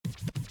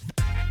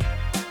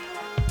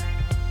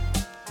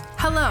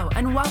Hello,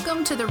 and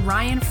welcome to the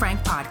Ryan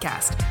Frank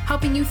Podcast,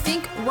 helping you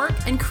think, work,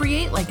 and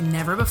create like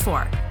never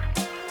before.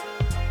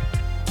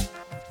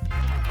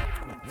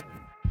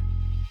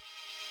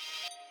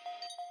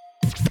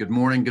 Good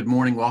morning. Good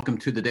morning. Welcome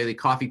to the Daily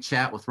Coffee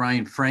Chat with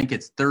Ryan Frank.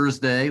 It's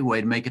Thursday.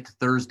 Way to make it to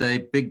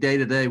Thursday. Big day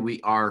today.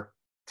 We are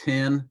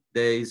 10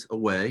 days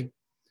away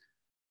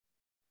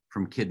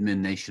from KidMin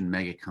Nation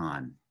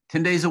MegaCon.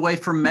 10 days away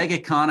from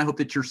MegaCon. I hope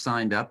that you're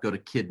signed up. Go to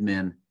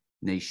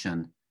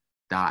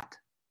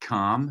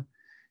kidminnation.com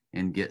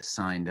and get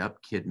signed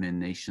up,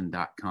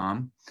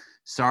 kidminnation.com.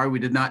 Sorry, we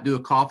did not do a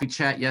coffee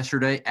chat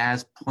yesterday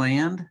as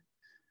planned.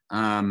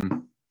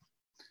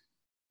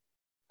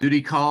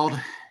 Duty called,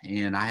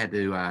 and I had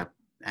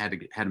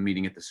a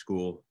meeting at the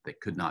school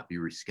that could not be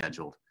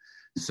rescheduled.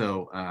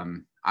 So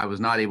I was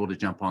not able to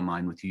jump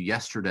online with you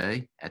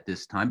yesterday at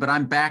this time, but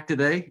I'm back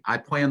today. I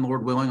plan,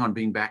 Lord willing, on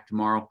being back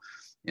tomorrow.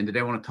 And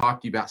today I want to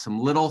talk to you about some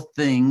little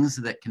things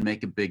that can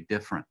make a big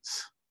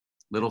difference.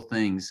 Little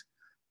things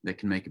that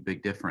can make a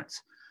big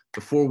difference.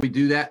 Before we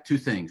do that, two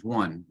things.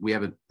 One, we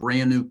have a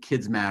brand new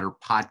Kids Matter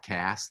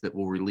podcast that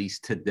will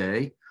release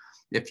today.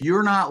 If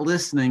you're not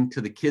listening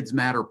to the Kids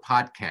Matter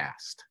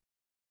podcast,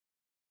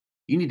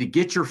 you need to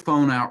get your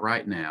phone out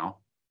right now,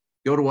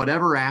 go to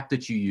whatever app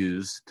that you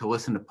use to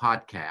listen to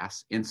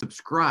podcasts, and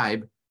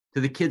subscribe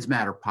to the Kids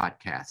Matter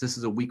podcast. This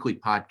is a weekly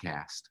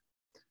podcast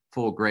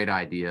full of great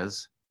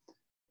ideas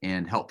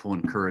and helpful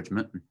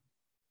encouragement.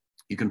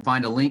 You can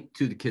find a link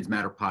to the Kids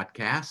Matter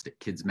podcast at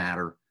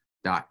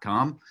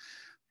kidsmatter.com.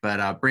 But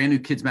a brand new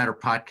Kids Matter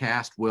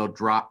podcast will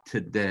drop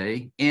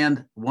today.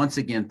 And once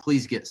again,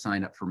 please get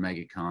signed up for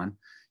MegaCon.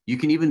 You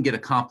can even get a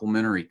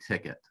complimentary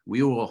ticket.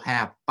 We will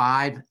have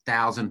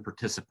 5,000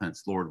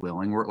 participants, Lord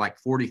willing. We're at like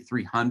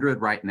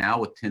 4,300 right now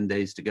with 10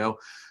 days to go.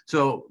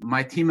 So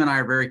my team and I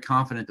are very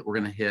confident that we're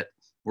going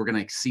to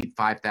exceed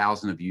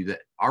 5,000 of you that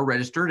are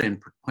registered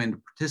and plan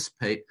to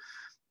participate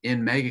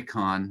in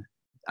MegaCon.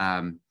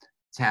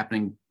 It's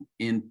happening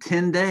in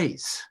 10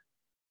 days,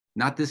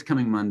 not this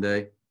coming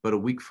Monday, but a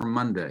week from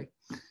Monday.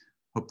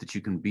 Hope that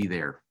you can be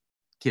there.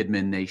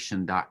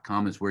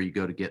 KidminNation.com is where you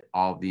go to get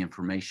all of the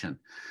information.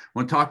 I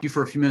want to talk to you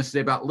for a few minutes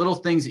today about little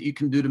things that you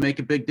can do to make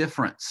a big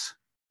difference.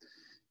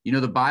 You know,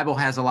 the Bible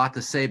has a lot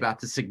to say about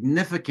the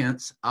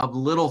significance of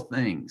little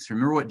things.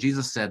 Remember what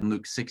Jesus said in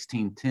Luke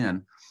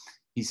 16:10.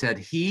 He said,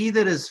 "He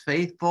that is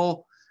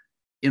faithful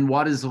in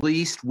what is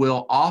least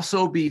will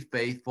also be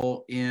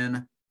faithful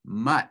in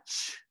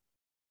much."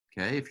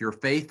 Okay, if you're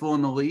faithful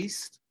in the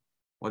least,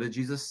 what did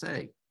Jesus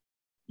say?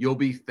 You'll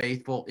be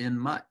faithful in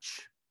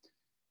much.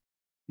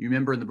 You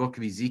remember in the book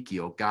of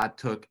Ezekiel, God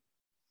took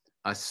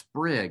a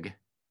sprig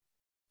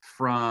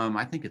from,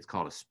 I think it's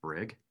called a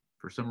sprig.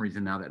 For some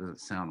reason now that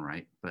doesn't sound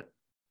right, but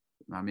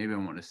maybe I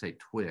want to say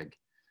twig.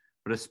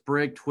 But a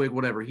sprig, twig,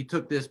 whatever. He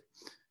took this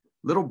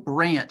little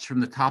branch from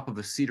the top of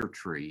a cedar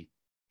tree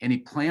and he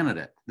planted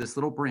it, this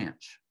little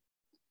branch.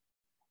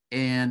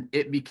 And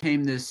it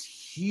became this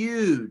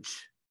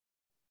huge,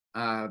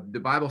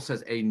 the Bible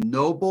says, a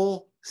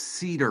noble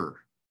cedar.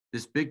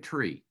 This big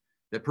tree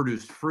that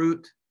produced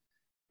fruit.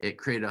 It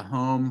created a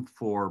home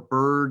for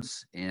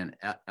birds and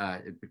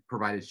it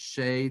provided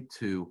shade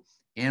to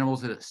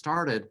animals. And it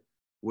started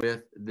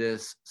with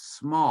this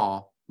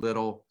small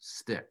little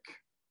stick.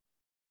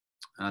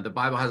 The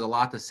Bible has a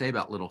lot to say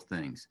about little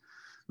things.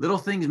 Little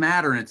things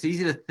matter, and it's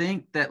easy to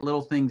think that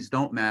little things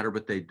don't matter,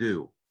 but they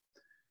do.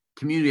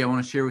 Community, I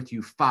want to share with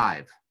you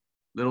 5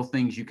 little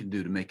things you can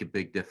do to make a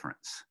big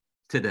difference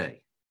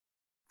today.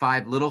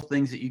 5 little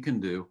things that you can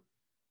do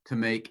to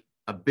make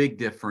a big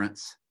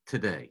difference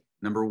today.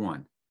 Number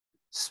 1,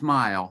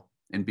 smile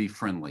and be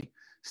friendly.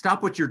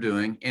 Stop what you're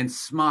doing and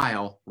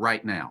smile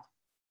right now.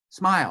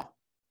 Smile.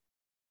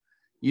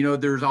 You know,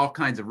 there's all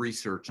kinds of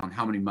research on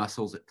how many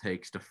muscles it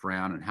takes to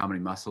frown and how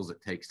many muscles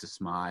it takes to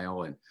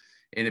smile. And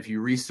if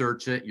you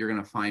research it, you're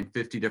going to find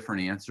 50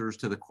 different answers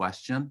to the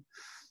question.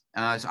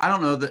 So I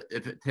don't know that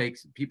if it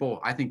takes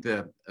people, I think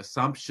the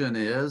assumption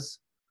is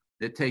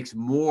it takes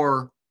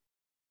more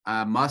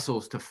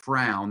muscles to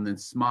frown than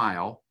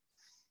smile,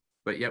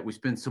 but yet we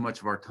spend so much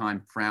of our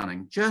time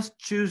frowning. Just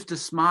choose to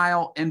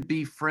smile and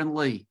be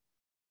friendly.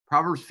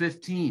 Proverbs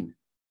 15,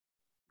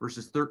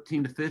 verses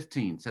 13 to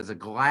 15 says, "A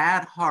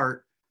glad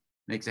heart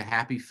makes a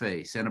happy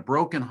face, and a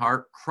broken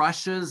heart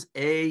crushes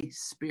a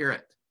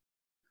spirit.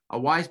 A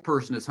wise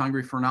person is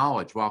hungry for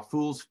knowledge, while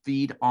fools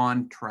feed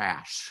on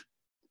trash.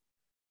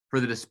 For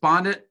the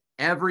despondent,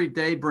 every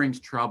day brings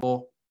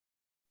trouble.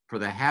 For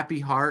the happy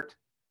heart,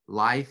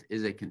 life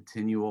is a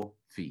continual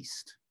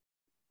feast."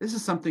 This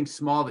is something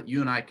small that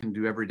you and I can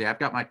do every day. I've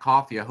got my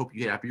coffee. I hope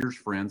you have yours,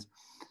 friends.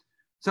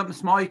 Something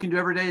small you can do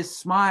every day is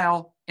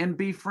smile and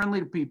be friendly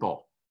to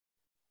people.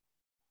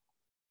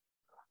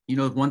 You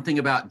know, one thing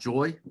about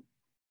joy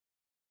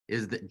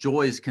is that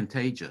joy is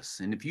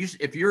contagious. And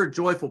if you're a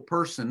joyful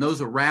person,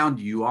 those around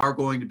you are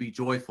going to be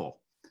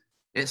joyful.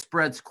 It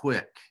spreads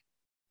quick.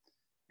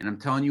 And I'm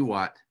telling you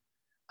what,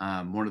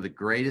 one of the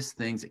greatest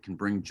things that can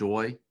bring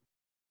joy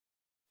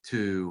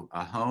to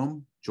a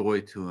home,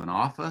 joy to an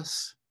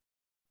office,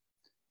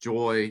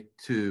 joy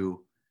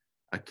to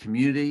A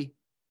community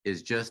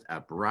is just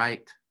a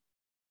bright,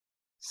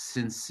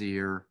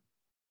 sincere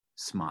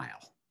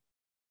smile.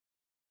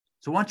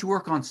 So why don't you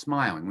work on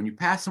smiling? When you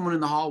pass someone in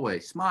the hallway,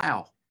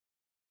 smile.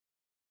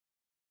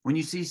 When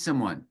you see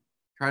someone,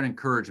 try to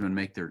encourage them and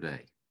make their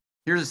day.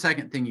 Here's a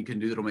second thing you can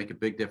do that'll make a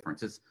big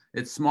difference.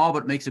 It's small,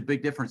 but it makes a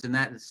big difference, and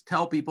that is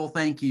tell people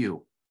thank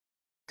you.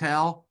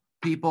 Tell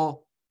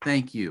people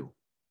thank you,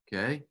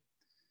 okay?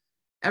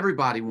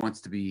 Everybody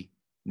wants to be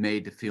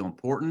made to feel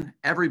important.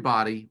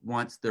 Everybody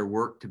wants their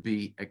work to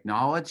be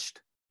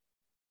acknowledged.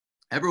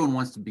 Everyone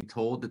wants to be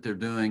told that they're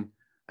doing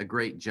a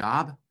great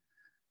job.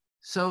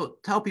 So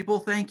tell people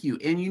thank you,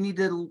 and you need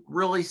to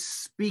really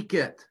speak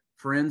it,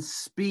 friends.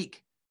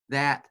 Speak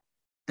that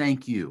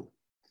thank you.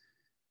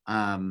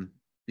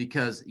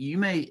 Because you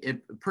may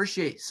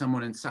appreciate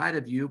someone inside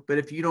of you, but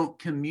if you don't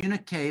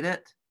communicate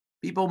it,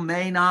 people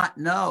may not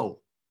know.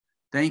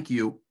 Thank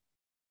you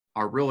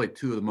are really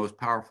two of the most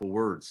powerful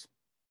words.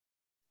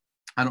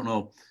 I don't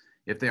know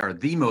if they are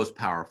the most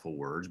powerful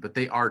words, but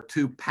they are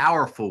two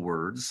powerful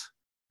words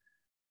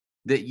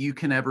that you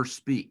can ever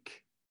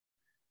speak.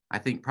 I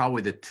think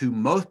probably the two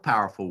most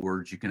powerful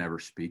words you can ever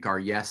speak are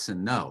yes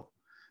and no,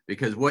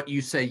 because what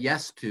you say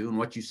yes to and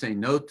what you say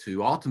no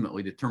to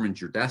ultimately determines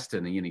your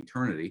destiny in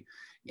eternity,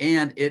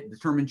 and it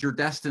determines your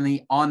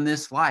destiny on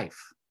this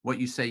life, what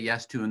you say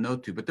yes to and no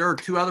to. But there are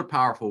two other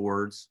powerful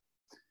words,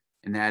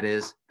 and that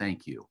is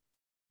thank you.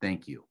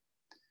 Thank you.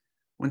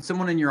 When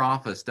someone in your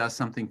office does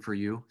something for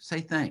you,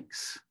 say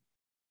thanks.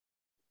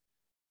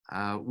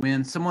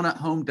 When someone at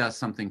home does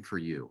something for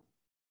you,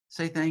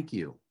 say thank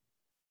you.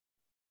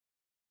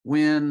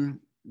 When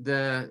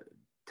the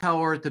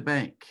teller at the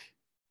bank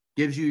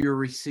gives you your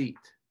receipt,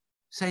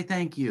 say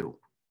thank you.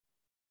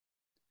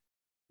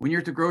 When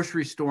you're at the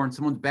grocery store and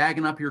someone's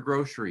bagging up your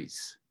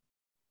groceries,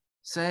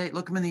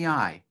 look them in the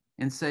eye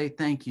and say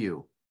thank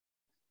you.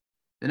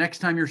 The next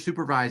time your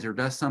supervisor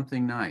does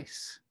something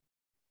nice,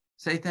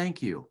 say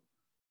thank you.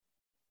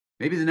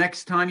 Maybe the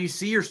next time you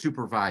see your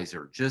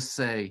supervisor, just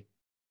say,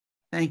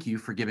 thank you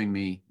for giving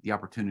me the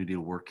opportunity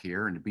to work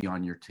here and to be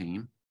on your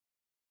team.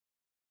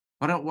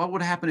 What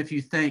would happen if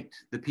you thanked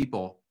the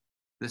people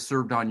that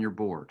served on your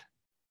board?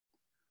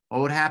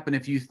 What would happen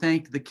if you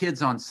thanked the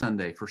kids on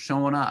Sunday for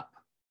showing up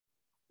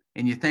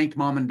and you thanked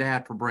mom and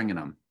dad for bringing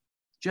them?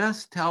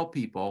 Just tell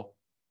people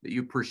that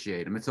you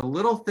appreciate them. It's a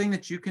little thing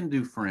that you can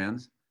do,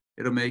 friends.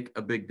 It'll make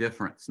a big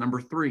difference.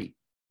 Number 3,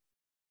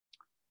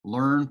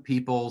 learn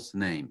people's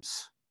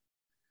names.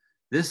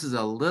 This is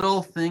a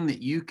little thing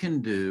that you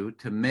can do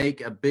to make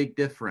a big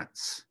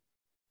difference,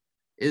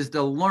 is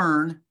to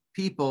learn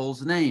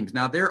people's names.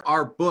 Now, there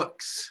are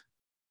books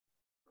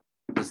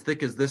as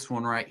thick as this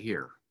one right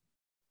here.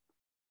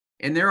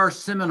 And there are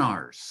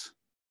seminars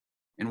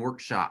and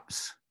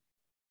workshops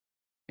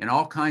and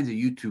all kinds of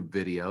YouTube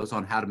videos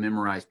on how to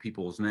memorize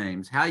people's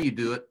names. How you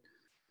do it,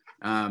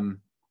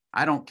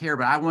 I don't care,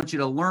 but I want you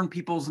to learn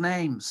people's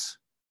names.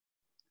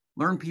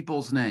 Learn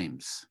people's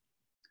names.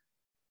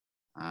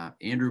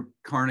 Andrew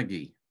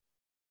Carnegie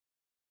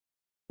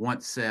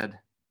once said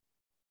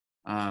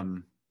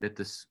that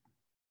this,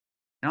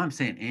 now I'm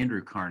saying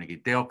Andrew Carnegie,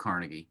 Dale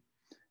Carnegie,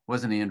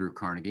 wasn't Andrew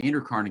Carnegie.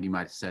 Andrew Carnegie might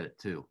have said it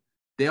too.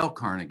 Dale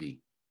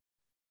Carnegie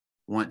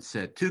once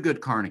said, 2 good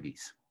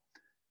Carnegies.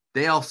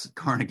 Dale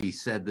Carnegie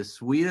said, the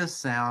sweetest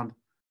sound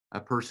a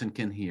person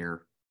can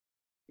hear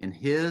in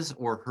his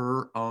or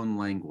her own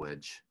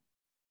language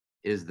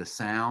is the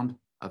sound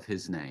of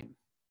his name.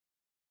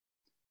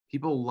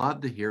 People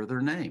love to hear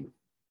their name.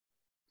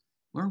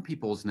 Learn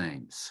people's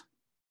names.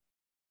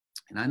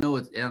 And I know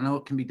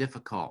it can be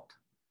difficult.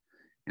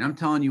 And I'm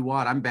telling you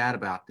what, I'm bad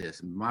about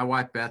this. My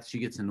wife, Beth, she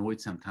gets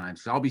annoyed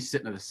sometimes. So I'll be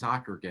sitting at a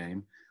soccer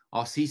game.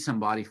 I'll see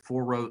somebody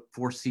 4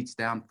 seats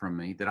down from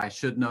me that I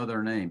should know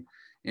their name.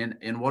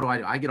 And what do?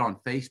 I get on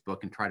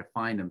Facebook and try to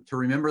find them to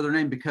remember their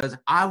name, because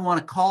I want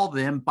to call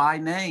them by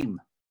name,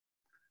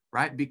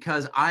 right?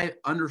 Because I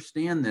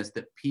understand this,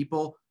 that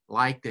people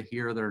like to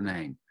hear their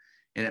name.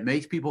 And it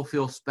makes people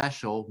feel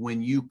special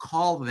when you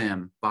call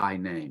them by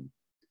name.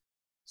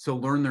 So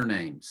learn their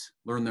names.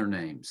 Learn their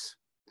names.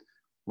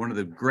 One of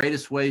the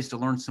greatest ways to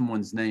learn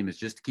someone's name is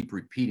just to keep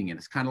repeating it.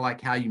 It's kind of like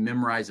how you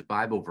memorize a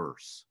Bible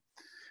verse.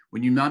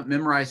 When you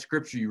memorize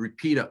scripture, you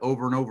repeat it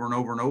over and over and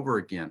over and over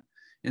again.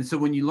 And so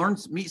when you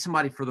meet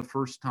somebody for the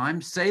first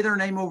time, say their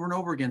name over and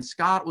over again.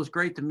 Scott, it was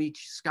great to meet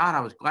you. Scott, I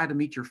was glad to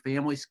meet your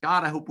family.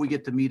 Scott, I hope we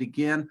get to meet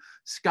again.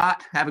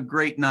 Scott, have a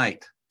great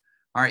night.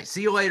 All right,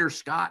 see you later,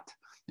 Scott.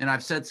 And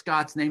I've said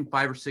Scott's name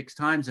 5 or 6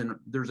 times, and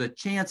there's a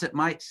chance it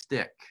might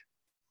stick.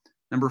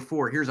 Number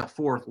 4, here's a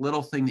 4th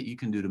little thing that you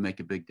can do to make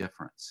a big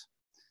difference.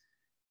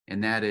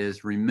 And that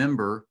is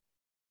remember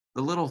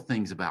the little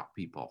things about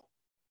people.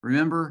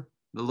 Remember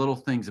the little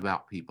things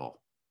about people.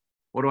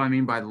 What do I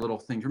mean by the little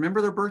things?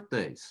 Remember their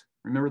birthdays.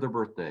 Remember their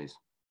birthdays.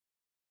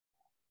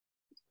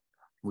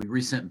 We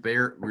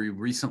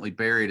recently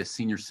buried a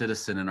senior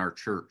citizen in our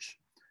church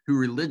who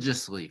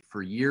religiously,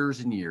 for years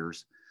and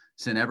years,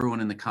 sent everyone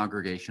in the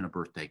congregation a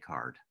birthday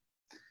card.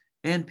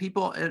 And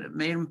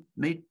it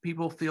made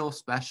people feel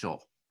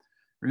special.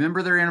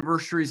 Remember their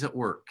anniversaries at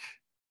work.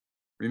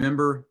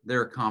 Remember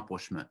their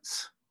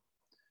accomplishments.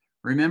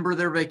 Remember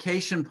their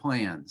vacation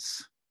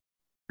plans.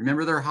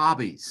 Remember their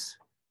hobbies.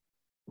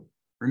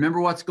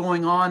 Remember what's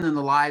going on in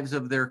the lives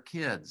of their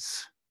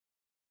kids.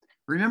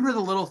 Remember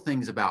the little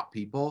things about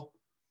people,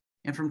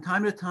 and from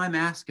time to time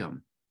ask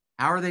them,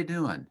 how are they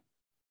doing?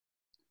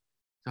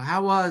 So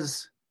how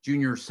was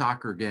junior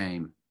soccer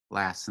game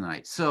last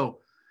night? So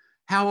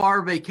how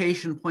are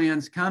vacation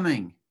plans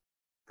coming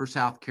for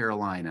South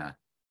Carolina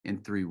in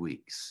 3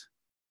 weeks?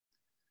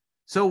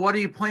 So what are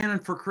you planning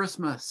for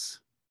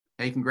Christmas?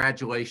 Hey,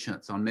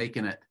 congratulations on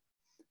making it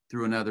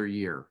through another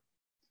year.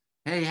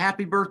 Hey,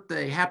 happy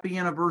birthday, happy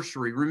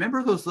anniversary.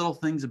 Remember those little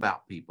things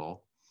about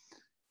people.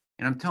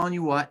 And I'm telling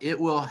you what, it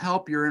will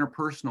help your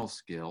interpersonal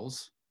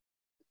skills,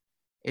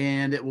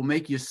 and it will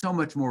make you so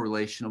much more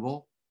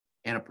relationable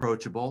and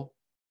approachable.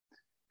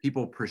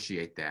 People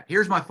appreciate that.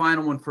 Here's my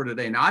final one for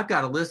today. Now, I've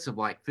got a list of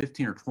like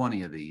 15 or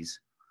 20 of these.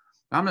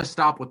 I'm going to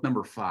stop with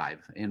number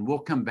 5, and we'll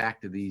come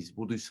back to these.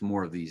 We'll do some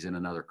more of these in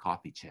another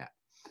coffee chat.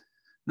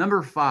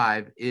 Number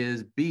 5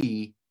 is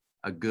be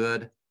a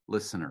good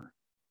listener.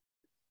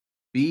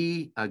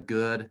 Be a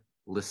good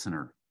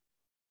listener.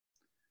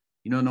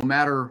 You know, no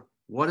matter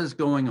what is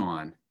going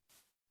on,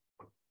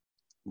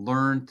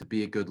 learn to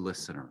be a good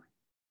listener.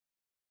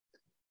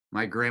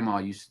 My grandma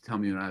used to tell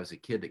me when I was a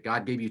kid that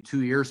God gave you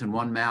 2 ears and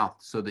 1 mouth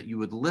so that you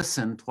would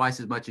listen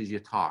twice as much as you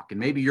talk. And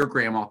maybe your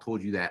grandma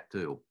told you that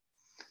too.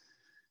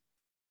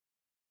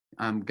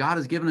 God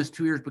has given us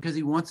 2 ears because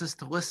he wants us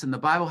to listen. The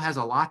Bible has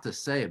a lot to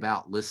say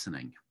about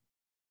listening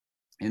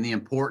and the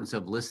importance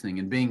of listening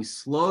and being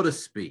slow to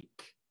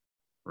speak,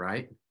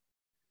 right?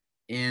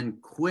 And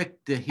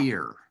quick to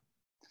hear.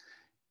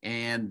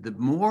 And the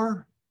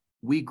more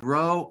we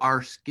grow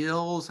our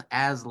skills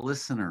as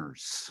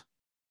listeners,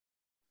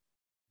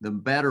 the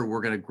better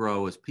we're going to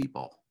grow as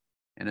people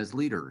and as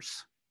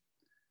leaders.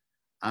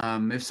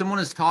 If someone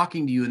is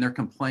talking to you and they're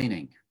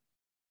complaining,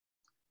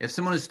 if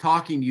someone is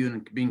talking to you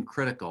and being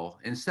critical,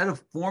 instead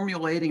of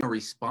formulating a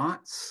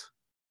response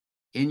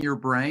in your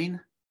brain,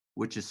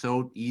 which is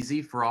so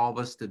easy for all of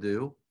us to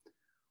do,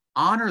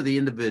 honor the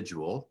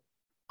individual,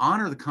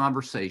 honor the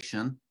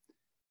conversation,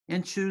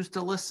 and choose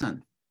to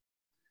listen.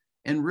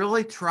 And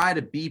really try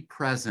to be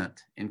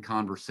present in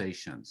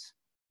conversations.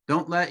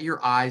 Don't let your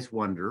eyes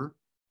wander,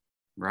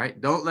 right?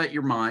 Don't let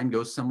your mind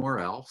go somewhere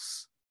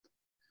else.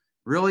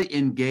 Really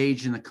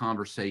engage in the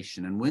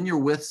conversation. And when you're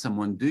with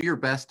someone, do your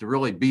best to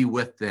really be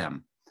with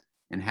them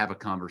and have a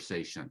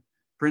conversation.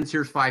 Friends,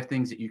 here's 5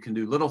 things that you can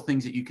do, little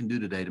things that you can do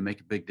today to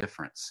make a big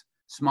difference.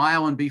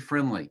 Smile and be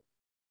friendly.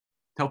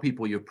 Tell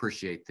people you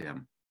appreciate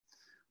them.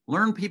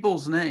 Learn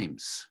people's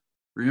names.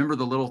 Remember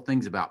the little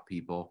things about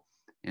people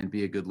and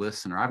be a good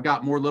listener. I've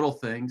got more little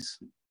things,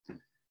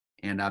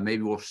 and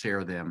maybe we'll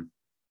share them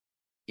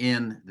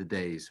in the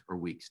days or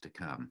weeks to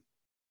come.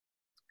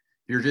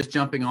 If you're just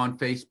jumping on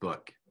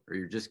Facebook, or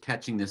you're just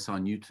catching this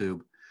on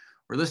YouTube,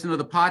 or listening to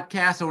the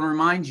podcast, I want to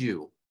remind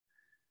you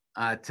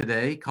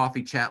today,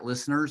 Coffee Chat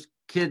listeners,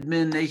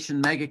 KidMin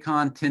Nation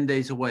MegaCon 10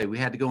 days away. We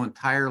had to go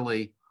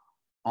entirely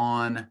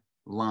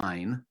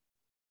online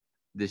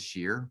this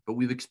year, but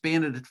we've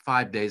expanded it to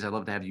 5 days. I'd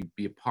love to have you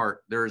be a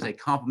part. There is a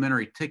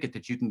complimentary ticket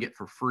that you can get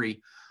for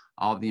free.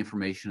 All of the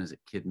information is at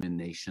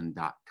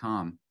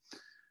kidminnation.com.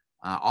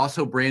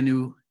 Also, brand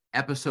new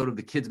episode of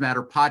the Kids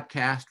Matter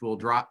podcast will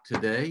drop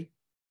today.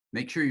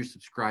 Make sure you're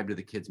subscribed to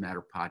the Kids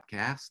Matter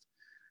podcast.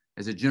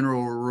 As a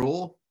general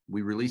rule,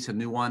 we release a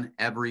new one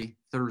every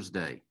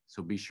Thursday,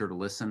 so be sure to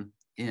listen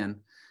in.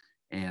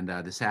 And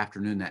this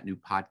afternoon, that new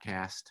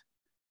podcast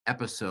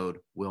episode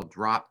will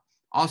drop.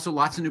 Also,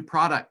 lots of new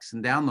products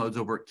and downloads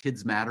over at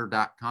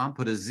kidsmatter.com.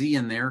 Put a Z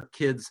in there,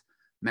 Kids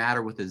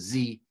Matter with a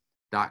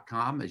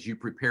Z.com, as you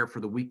prepare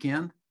for the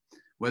weekend,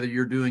 whether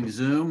you're doing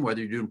Zoom, whether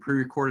you're doing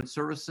pre-recorded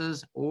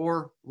services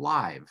or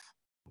live.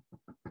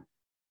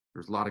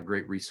 There's a lot of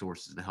great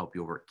resources to help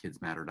you over at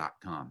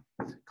kidsmatter.com.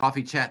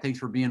 Coffee Chat, thanks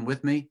for being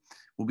with me.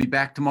 We'll be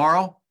back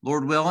tomorrow,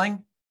 Lord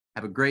willing.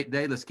 Have a great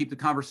day. Let's keep the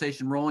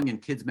conversation rolling in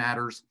Kids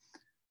Matters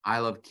I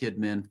Love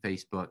KidMin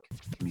Facebook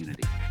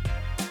community.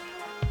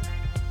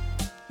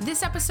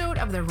 This episode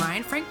of the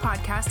Ryan Frank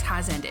podcast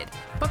has ended,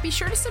 but be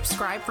sure to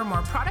subscribe for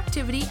more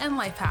productivity and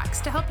life hacks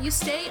to help you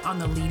stay on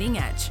the leading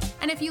edge.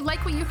 And if you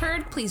like what you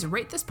heard, please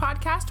rate this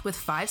podcast with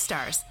 5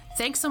 stars.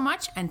 Thanks so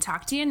much, and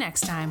talk to you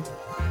next time.